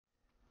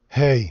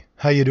Hey,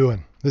 how you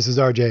doing? This is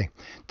RJ.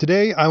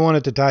 Today I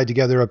wanted to tie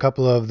together a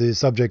couple of the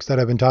subjects that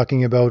I've been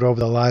talking about over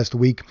the last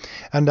week,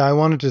 and I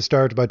wanted to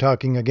start by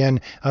talking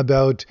again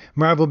about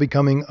Marvel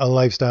becoming a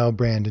lifestyle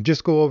brand and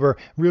just go over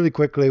really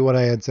quickly what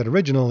I had said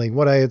originally.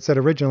 What I had said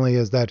originally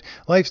is that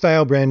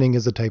lifestyle branding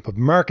is a type of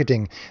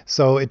marketing,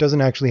 so it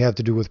doesn't actually have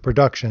to do with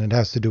production, it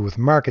has to do with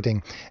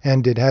marketing,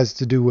 and it has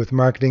to do with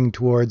marketing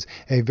towards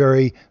a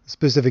very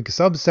specific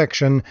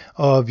subsection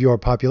of your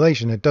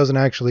population. It doesn't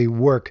actually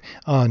work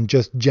on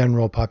just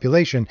general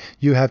population.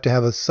 You have to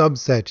have a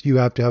subset, you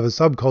have to have a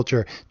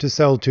subculture to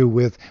sell to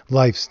with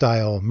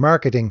lifestyle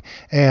marketing.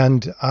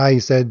 And I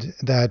said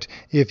that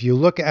if you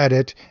look at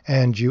it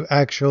and you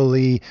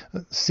actually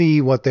see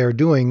what they're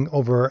doing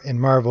over in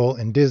Marvel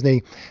and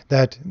Disney,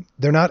 that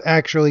they're not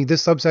actually,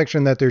 this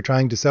subsection that they're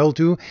trying to sell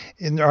to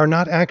are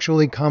not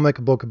actually comic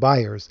book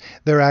buyers.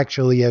 They're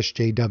actually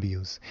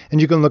SJWs.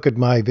 And you can look at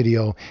my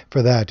video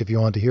for that if you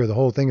want to hear the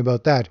whole thing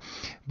about that.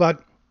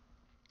 But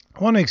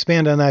I want to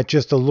expand on that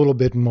just a little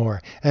bit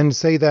more and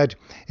say that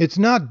it's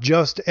not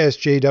just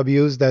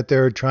SJWs that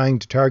they're trying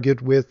to target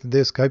with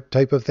this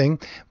type of thing,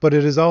 but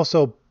it is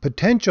also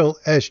potential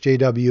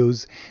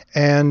SJWs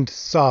and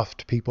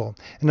soft people.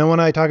 And now when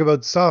I talk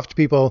about soft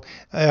people,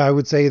 I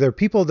would say they're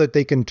people that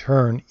they can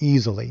turn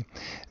easily.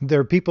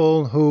 They're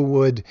people who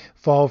would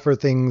fall for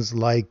things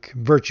like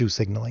virtue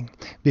signaling.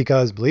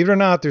 Because believe it or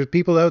not, there's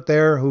people out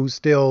there who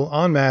still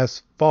en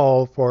masse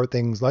fall for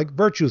things like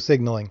virtue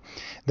signaling.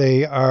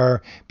 They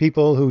are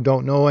people who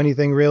don't know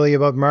anything really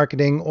about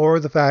marketing or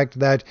the fact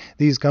that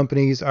these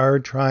companies are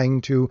trying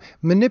to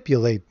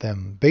manipulate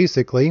them,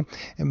 basically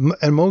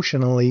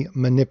emotionally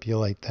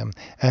manipulate them.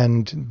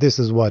 And this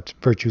is what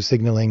virtue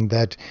signaling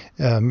that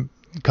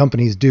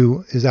companies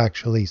do is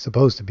actually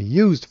supposed to be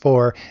used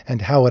for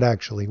and how it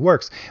actually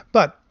works.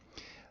 But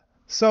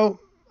so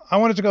I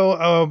wanted to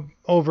go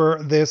over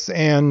this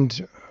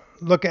and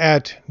look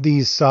at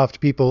these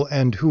soft people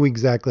and who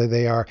exactly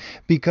they are,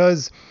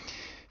 because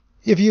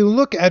if you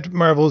look at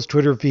Marvel's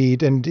Twitter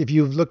feed, and if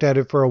you've looked at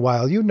it for a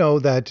while, you know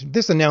that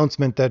this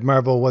announcement that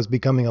Marvel was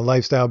becoming a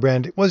lifestyle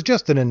brand was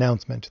just an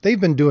announcement. They've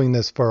been doing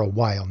this for a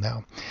while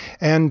now.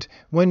 And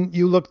when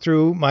you look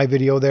through my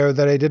video there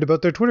that I did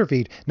about their Twitter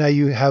feed, now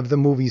you have the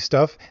movie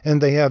stuff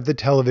and they have the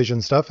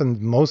television stuff,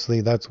 and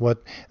mostly that's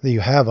what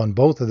you have on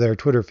both of their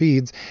Twitter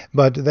feeds.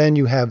 But then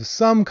you have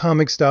some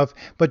comic stuff,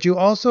 but you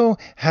also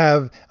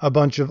have a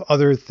bunch of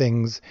other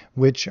things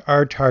which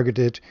are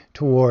targeted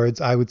towards,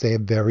 I would say, a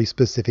very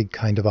specific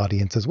kind of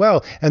audience as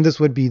well, and this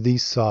would be the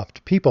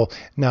soft people.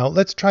 Now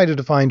let's try to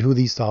define who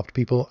these soft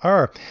people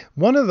are.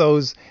 One of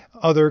those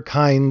other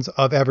kinds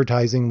of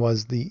advertising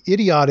was the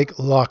idiotic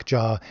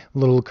lockjaw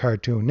little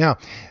cartoon. Now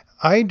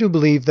I do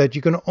believe that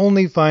you can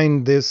only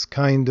find this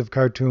kind of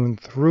cartoon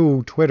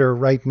through Twitter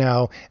right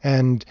now,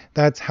 and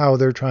that's how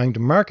they're trying to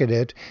market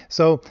it.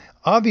 So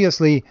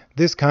obviously,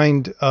 this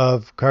kind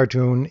of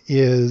cartoon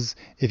is,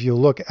 if you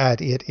look at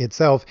it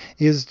itself,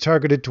 is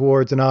targeted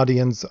towards an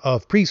audience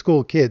of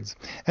preschool kids.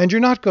 And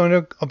you're not going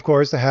to, of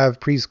course, have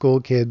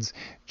preschool kids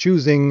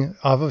choosing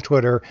off of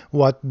Twitter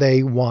what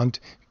they want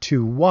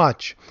to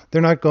watch.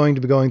 They're not going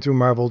to be going through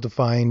Marvel to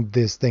find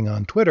this thing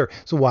on Twitter.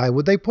 So why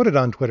would they put it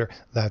on Twitter?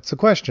 That's a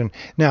question.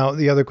 Now,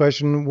 the other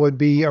question would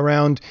be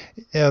around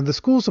the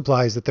school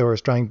supplies that they were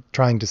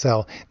trying to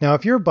sell. Now,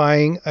 if you're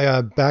buying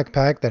a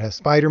backpack that has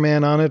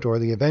Spider-Man on it or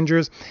the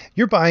Avengers,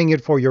 you're buying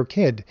it for your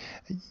kid.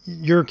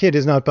 Your kid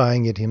is not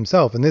buying it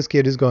himself, and this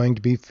kid is going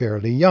to be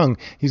fairly young.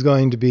 He's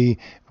going to be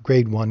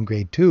grade 1,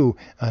 grade 2,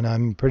 and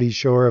I'm pretty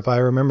sure, if I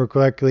remember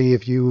correctly,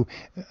 if you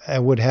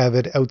would have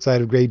it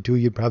outside of grade 2,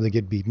 you'd probably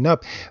get beaten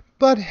up.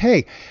 But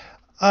hey,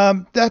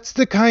 that's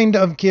the kind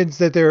of kids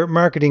that they're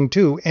marketing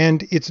to,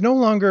 and it's no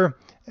longer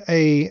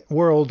a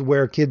world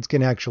where kids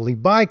can actually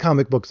buy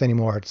comic books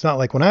anymore. It's not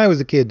like when I was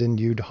a kid and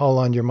you'd haul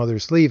on your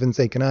mother's sleeve and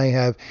say, can I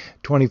have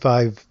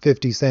 25,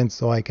 50 cents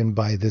so I can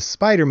buy this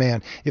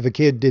Spider-Man? If a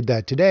kid did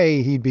that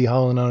today, he'd be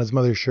hauling on his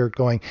mother's shirt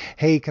going,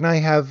 hey, can I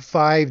have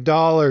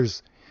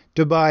 $5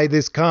 to buy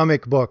this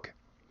comic book?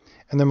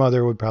 And their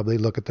mother would probably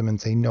look at them and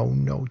say,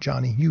 no,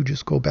 Johnny, you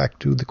just go back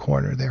to the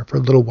corner there for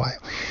a little while.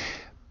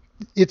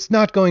 It's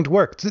not going to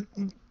work.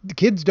 The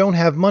kids don't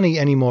have money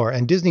anymore,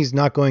 and Disney's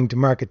not going to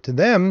market to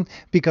them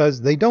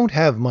because they don't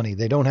have money.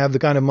 They don't have the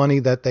kind of money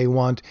that they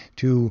want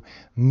to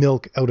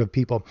milk out of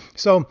people.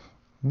 So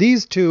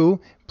these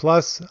two,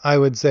 plus I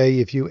would say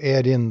if you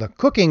add in the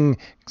cooking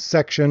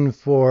section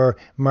for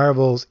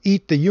Marvel's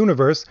Eat the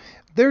Universe,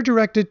 they're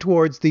directed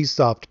towards these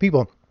soft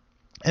people.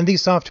 And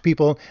these soft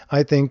people,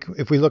 I think,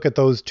 if we look at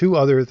those two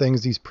other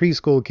things, these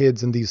preschool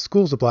kids and these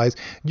school supplies,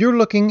 you're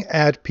looking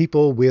at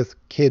people with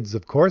kids,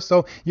 of course.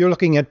 So you're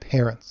looking at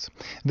parents.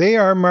 They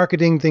are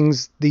marketing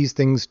these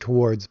things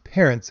towards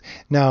parents.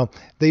 Now,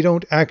 they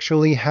don't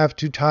actually have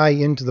to tie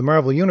into the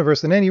Marvel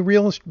Universe in any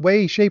real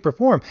way, shape, or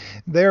form.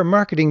 They're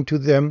marketing to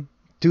them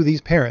to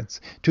these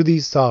parents, to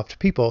these soft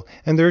people,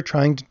 and they're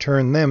trying to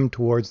turn them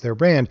towards their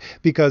brand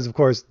because, of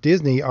course,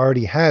 Disney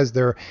already has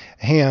their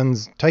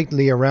hands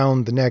tightly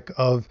around the neck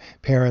of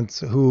parents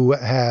who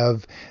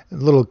have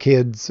little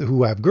kids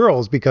who have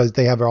girls because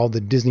they have all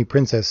the Disney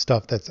princess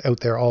stuff that's out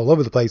there all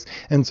over the place,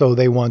 and so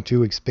they want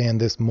to expand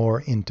this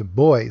more into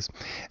boys.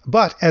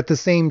 But at the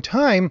same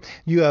time,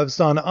 you have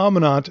Sana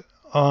Amanat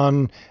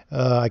on,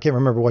 I can't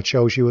remember what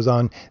show she was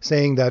on,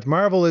 saying that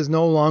Marvel is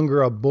no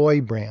longer a boy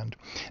brand.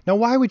 Now,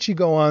 why would she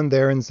go on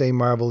there and say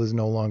Marvel is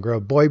no longer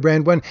a boy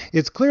brand when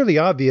it's clearly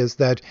obvious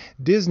that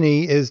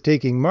Disney is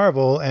taking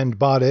Marvel and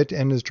bought it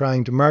and is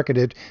trying to market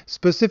it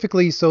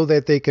specifically so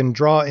that they can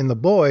draw in the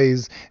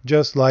boys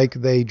just like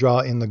they draw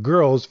in the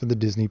girls for the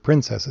Disney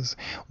princesses?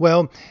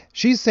 Well,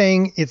 she's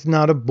saying it's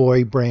not a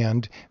boy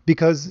brand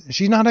because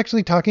she's not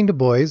actually talking to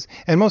boys,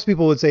 and most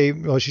people would say,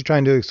 well, she's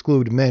trying to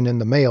exclude men and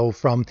the male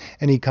from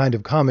any kind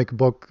of comic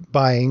book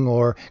buying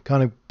or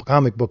kind of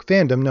comic book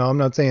fandom. No, I'm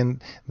not saying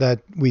that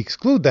we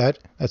exclude that.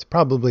 That's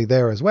probably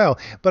there as well.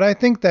 But I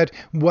think that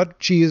what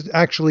she is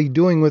actually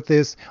doing with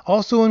this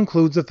also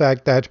includes the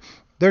fact that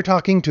they're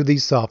talking to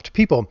these soft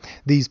people,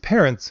 these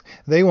parents.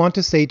 They want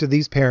to say to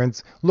these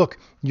parents, look,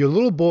 your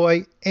little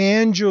boy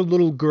and your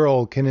little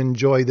girl can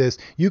enjoy this.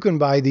 You can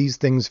buy these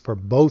things for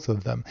both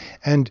of them.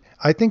 And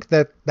I think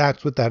that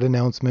that's what that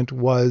announcement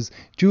was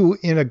to,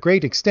 in a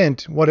great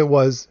extent, what it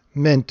was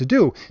meant to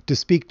do, to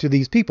speak to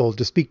these people,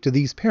 to speak to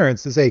these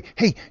parents, to say,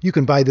 hey, you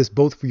can buy this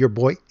both for your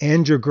boy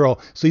and your girl,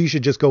 so you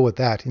should just go with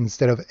that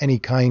instead of any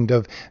kind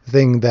of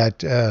thing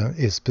that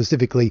is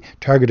specifically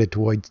targeted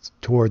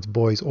towards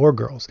boys or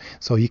girls.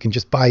 So you can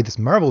just buy this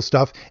Marvel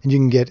stuff and you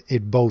can get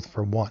it both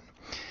for one.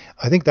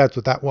 I think that's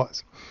what that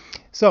was.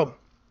 So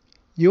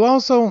you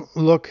also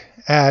look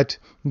at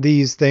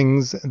these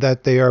things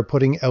that they are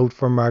putting out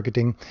for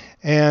marketing.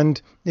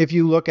 And if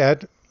you look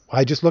at,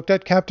 I just looked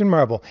at Captain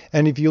Marvel,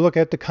 and if you look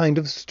at the kind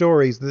of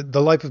stories,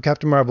 the Life of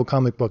Captain Marvel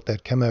comic book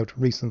that came out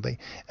recently,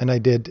 and I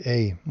did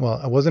it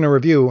wasn't a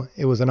review,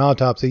 it was an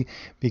autopsy,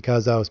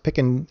 because I was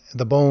picking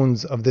the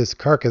bones of this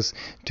carcass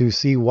to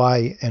see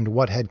why and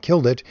what had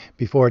killed it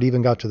before it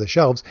even got to the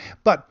shelves.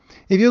 But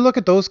if you look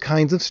at those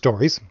kinds of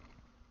stories,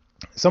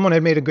 someone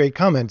had made a great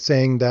comment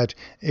saying that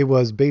it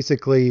was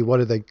basically, what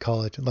do they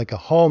call it, like a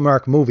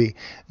Hallmark movie.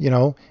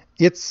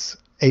 It's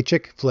a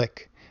chick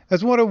flick.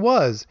 That's what it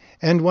was.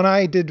 And when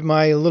I did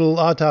my little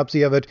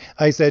autopsy of it,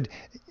 I said,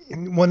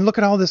 look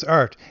at all this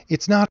art.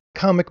 It's not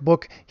comic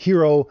book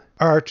hero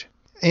art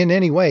in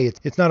any way.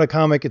 It's not a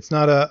comic. It's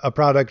not a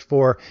product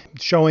for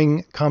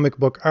showing comic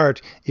book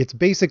art. It's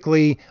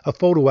basically a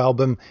photo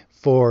album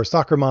for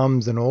soccer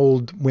moms and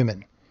old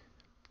women.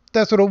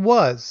 That's what it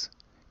was.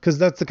 Because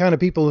that's the kind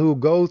of people who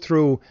go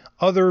through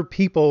other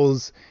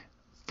people's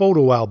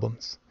photo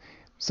albums.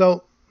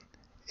 So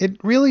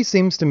it really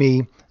seems to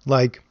me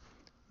like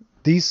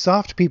these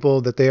soft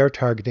people that they are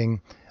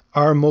targeting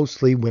are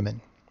mostly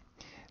women.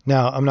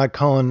 Now, I'm not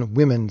calling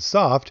women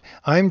soft.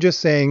 I'm just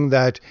saying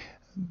that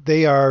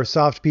they are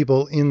soft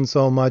people in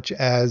so much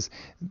as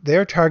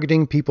they're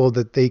targeting people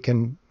that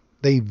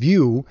they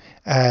view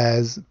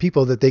as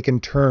people that they can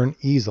turn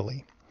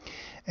easily.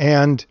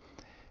 And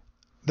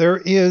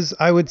there is,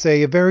 I would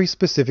say, a very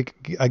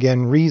specific,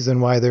 again, reason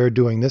why they're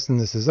doing this,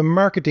 and this is a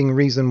marketing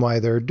reason why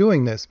they're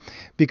doing this.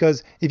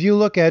 Because if you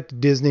look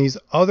at Disney's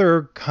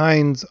other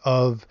kinds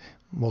of,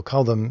 we'll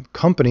call them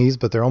companies,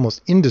 but they're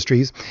almost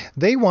industries,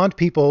 they want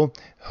people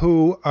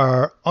who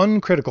are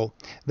uncritical.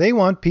 They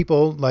want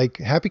people like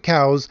happy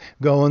cows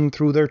going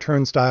through their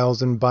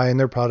turnstiles and buying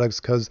their products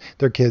because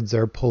their kids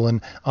are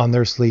pulling on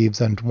their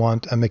sleeves and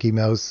want a Mickey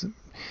Mouse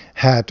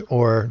hat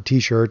or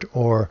t-shirt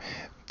or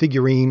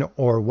figurine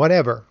or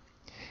whatever.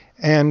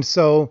 And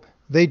so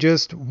they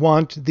just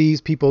want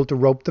these people to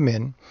rope them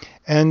in.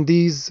 And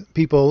these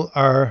people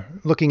are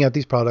looking at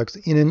these products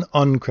in an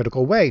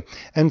uncritical way.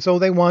 And so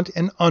they want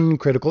an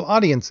uncritical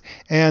audience.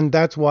 And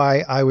that's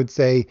why I would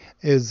say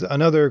is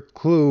another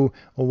clue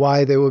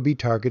why they would be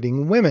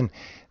targeting women.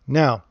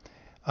 Now,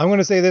 I'm going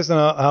to say this,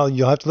 and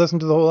you'll have to listen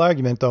to the whole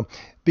argument, though,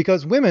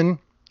 because women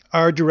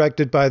are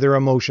directed by their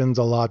emotions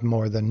a lot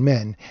more than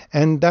men.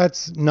 And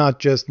that's not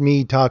just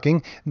me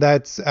talking,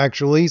 that's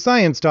actually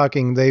science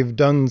talking. They've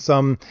done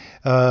some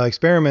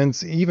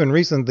experiments, even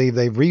recently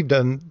they've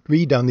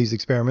redone these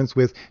experiments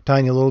with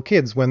tiny little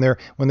kids when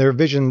their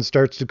vision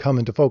starts to come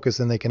into focus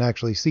and they can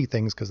actually see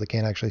things, because they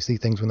can't actually see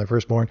things when they're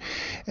first born.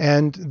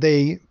 And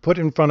they put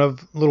in front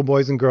of little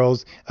boys and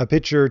girls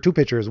two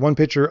pictures, one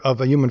picture of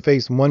a human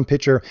face and one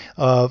picture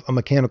of a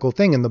mechanical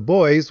thing. And the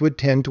boys would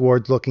tend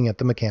towards looking at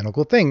the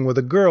mechanical thing, where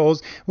the girls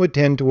would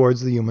tend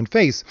towards the human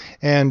face.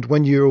 And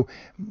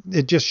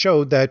it just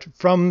showed that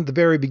from the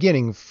very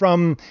beginning,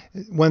 from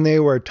when they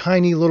were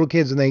tiny little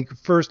kids and they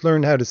first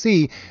learned how to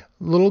see,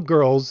 little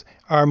girls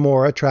are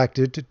more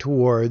attracted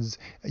towards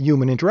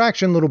human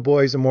interaction. Little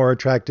boys are more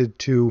attracted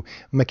to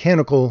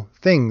mechanical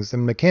things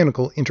and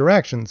mechanical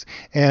interactions.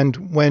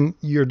 And when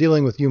you're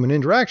dealing with human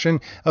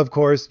interaction, of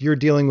course, you're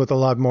dealing with a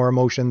lot more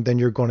emotion than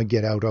you're going to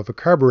get out of a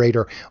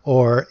carburetor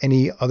or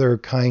any other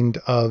kind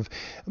of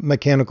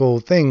mechanical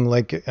thing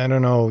like, I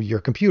don't know, your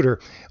computer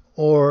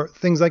or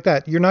things like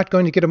that. You're not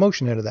going to get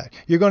emotion out of that.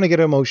 You're going to get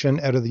emotion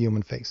out of the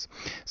human face.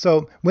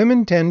 So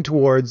women tend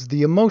towards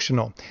the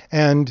emotional.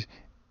 And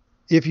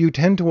if you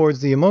tend towards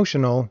the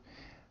emotional,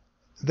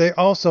 they're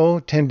also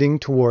tending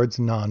towards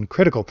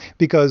non-critical,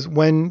 because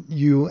when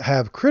you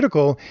have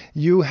critical,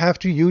 you have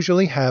to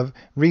usually have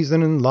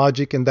reason and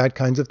logic and that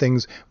kinds of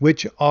things,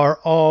 which are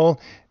all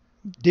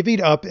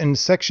divvied up and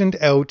sectioned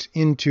out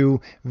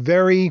into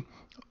very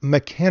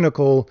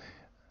mechanical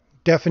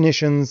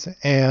definitions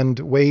and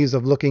ways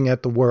of looking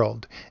at the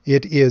world.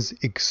 It is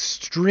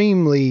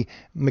extremely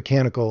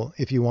mechanical,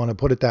 if you want to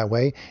put it that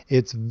way.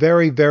 It's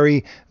very,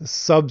 very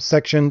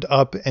subsectioned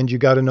up, and you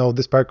got to know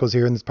this part goes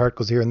here, and this part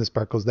goes here, and this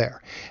part goes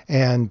there.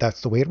 And that's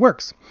the way it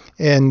works.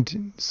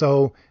 And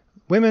so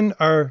women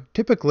are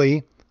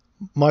typically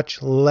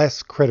much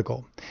less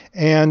critical.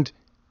 And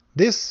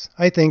this,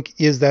 I think,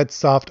 is that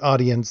soft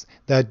audience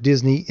that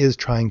Disney is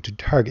trying to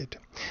target.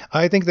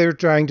 I think they're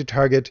trying to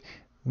target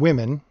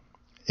women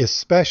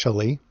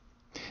especially,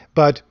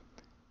 but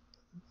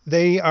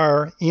they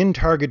are in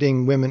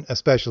targeting women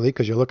especially,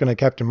 because you're looking at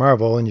Captain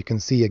Marvel and you can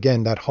see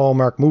again that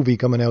Hallmark movie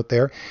coming out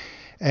there,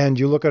 and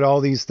you look at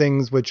all these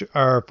things which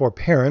are for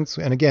parents,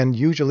 and again,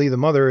 usually the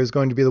mother is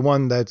going to be the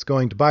one that's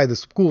going to buy the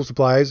school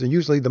supplies, and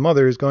usually the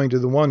mother is going to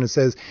the one who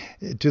says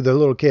to the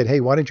little kid,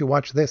 hey, why don't you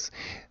watch this?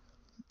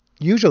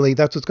 Usually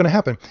that's what's going to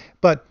happen.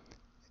 But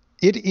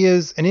it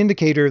is an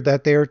indicator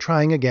that they're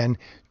trying again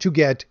to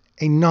get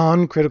a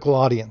non-critical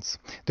audience.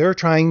 They're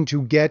trying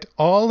to get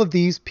all of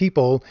these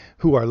people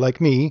who are like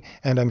me,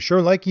 and I'm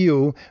sure like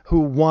you,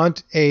 who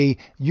want a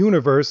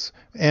universe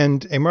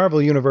and a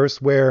Marvel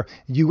universe where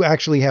you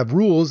actually have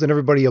rules and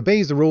everybody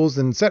obeys the rules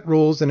and set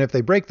rules, and if they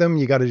break them,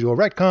 you got to do a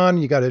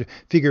retcon, you got to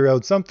figure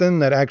out something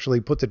that actually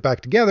puts it back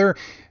together.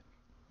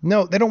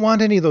 No, they don't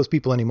want any of those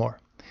people anymore,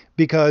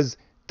 because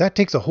that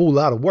takes a whole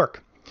lot of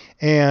work.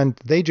 And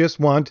they just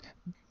want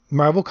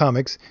Marvel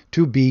Comics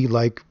to be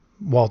like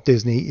Walt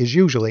Disney is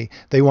usually.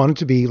 They want it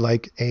to be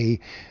like a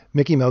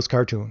Mickey Mouse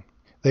cartoon.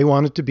 They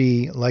want it to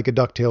be like a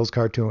DuckTales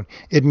cartoon.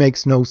 It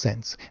makes no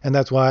sense. And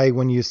that's why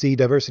when you see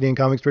Diversity in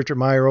Comics, Richard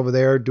Meyer over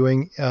there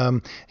doing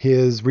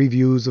his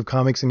reviews of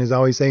comics and is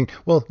always saying,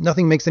 well,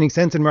 nothing makes any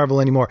sense in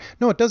Marvel anymore.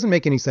 No, it doesn't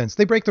make any sense.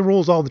 They break the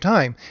rules all the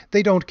time.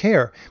 They don't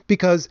care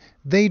because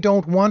they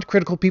don't want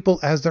critical people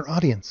as their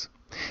audience.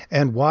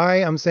 And why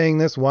I'm saying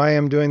this, why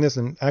I'm doing this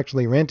and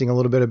actually ranting a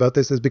little bit about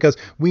this is because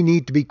we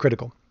need to be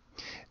critical.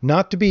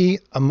 Not to be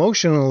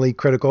emotionally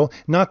critical,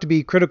 not to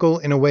be critical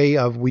in a way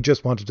of we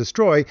just want to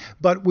destroy,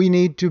 but we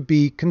need to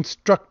be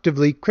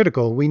constructively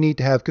critical. We need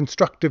to have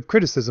constructive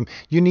criticism.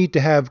 You need to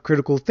have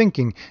critical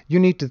thinking. You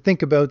need to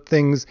think about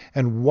things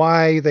and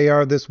why they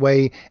are this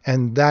way,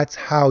 and that's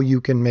how you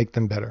can make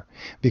them better.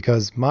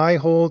 Because my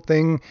whole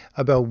thing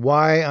about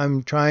why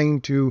I'm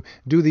trying to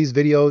do these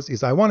videos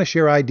is I want to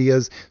share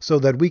ideas so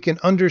that we can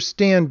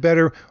understand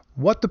better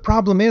what the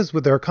problem is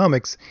with our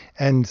comics,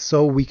 and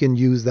so we can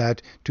use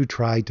that to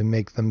try to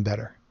make them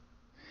better.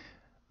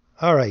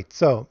 All right,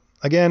 so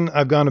again,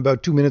 I've gone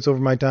about 2 minutes over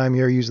my time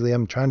here. Usually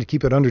I'm trying to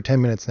keep it under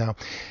 10 minutes now.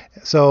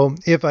 So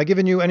if I've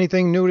given you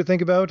anything new to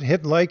think about,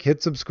 hit like,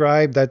 hit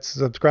subscribe. That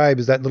subscribe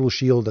is that little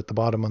shield at the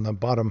bottom on the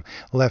bottom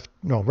left,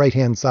 no,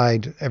 right-hand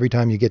side. Every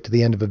time you get to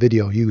the end of a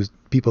video, use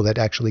people that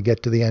actually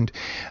get to the end.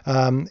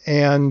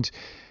 And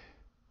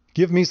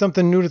give me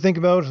something new to think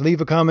about.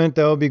 Leave a comment.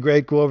 That would be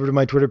great. Go over to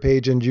my Twitter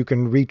page and you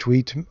can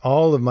retweet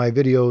all of my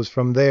videos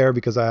from there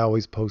because I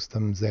always post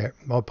them there.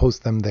 I'll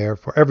post them there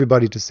for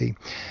everybody to see.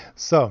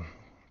 So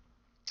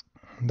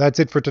that's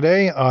it for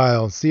today.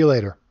 I'll see you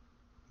later.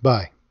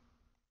 Bye.